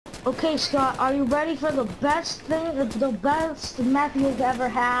Okay, Scott, are you ready for the best thing, the best meth you've ever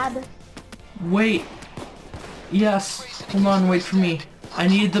had? Wait. Yes. Hold on, wait for me. I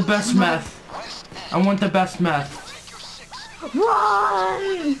need the best meth. I want the best meth.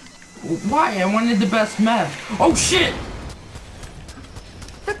 Run! Why? I wanted the best meth. Oh shit!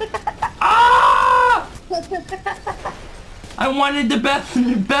 Ah! I wanted the best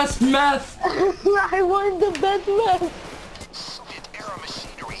meth. I wanted the best meth.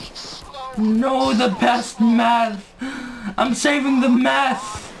 No, the best meth. I'm saving the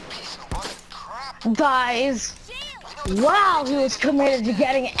meth. Guys, wow, he was committed to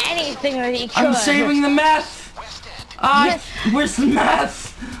getting anything that he could. I'm saving the meth. Yes. Where's the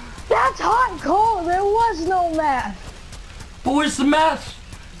meth? That's hot and cold. There was no meth. But where's the meth?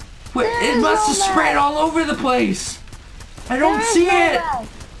 It must have sprayed all over the place. I don't see it. Meth.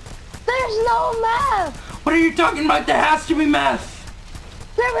 There's no meth. What are you talking about? There has to be meth.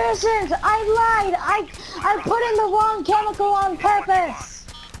 There isn't. I lied. I put in the wrong chemical on purpose.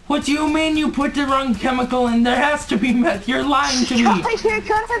 What do you mean you put the wrong chemical in? There has to be meth. You're lying to me. You're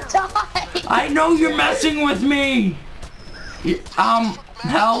gonna die. I know you're messing with me. Help.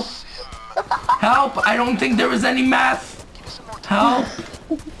 Help. I don't think there was any meth. Help.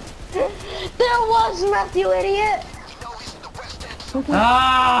 There was meth, you idiot.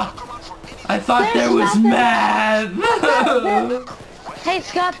 Ah. I thought there was meth. Hey,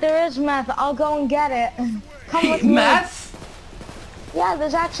 Scott, there is meth. I'll go and get it. Come with me. Meth? Yeah,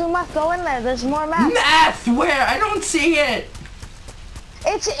 there's actually meth. Go in there. There's more meth. Meth? Where? I don't see it.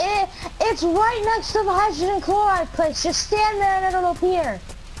 It's right next to the hydrogen chloride place. Just stand there and it'll appear.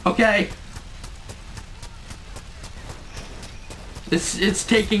 Okay. It's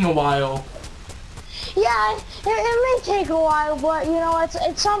taking a while. Yeah, it may take a while, but you know,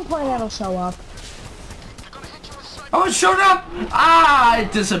 at some point it'll show up. Oh, it showed up! Ah,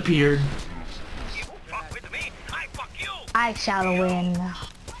 it disappeared. I shall win.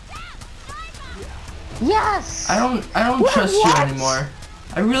 Yes! I don't trust you anymore.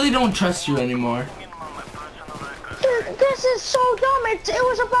 I really don't trust you anymore. This is so dumb. It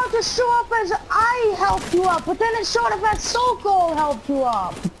was about to show up as I helped you up, but then it showed up as Soko helped you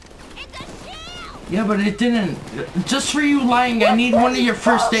up. Yeah, but it didn't. Just for you lying, I need one of your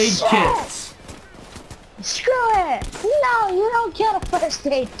first aid kits. Screw it! No, you don't get a first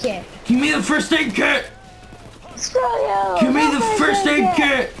aid kit. Give me the first aid kit! Screw you! Give me the first aid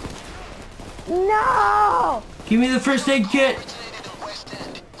kit! No! Give me the first aid kit!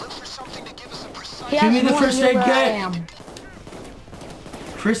 Give me the first aid kit!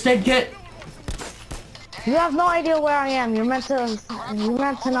 First aid kit! You have no idea where I am. You're meant to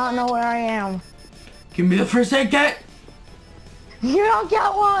not know where I am. Give me the first aid kit! You don't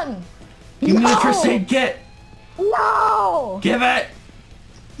get one! Give me the first aid kit! No! Give it!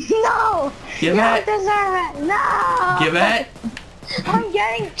 No! Give you it! don't deserve it! No! Give it! I'm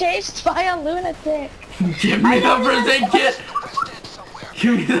getting chased by a lunatic! Give me the first aid kit!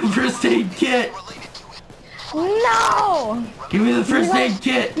 Give me the first aid kit! No! Give me the first aid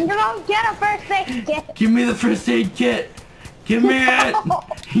kit! You don't get a first aid kit! Give me the first aid kit! Give me it!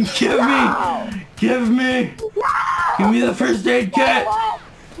 Give me! Give me! Give me the first aid kit!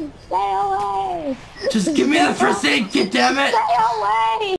 Stay away! Just give me the first aid kit, damn it! Stay away!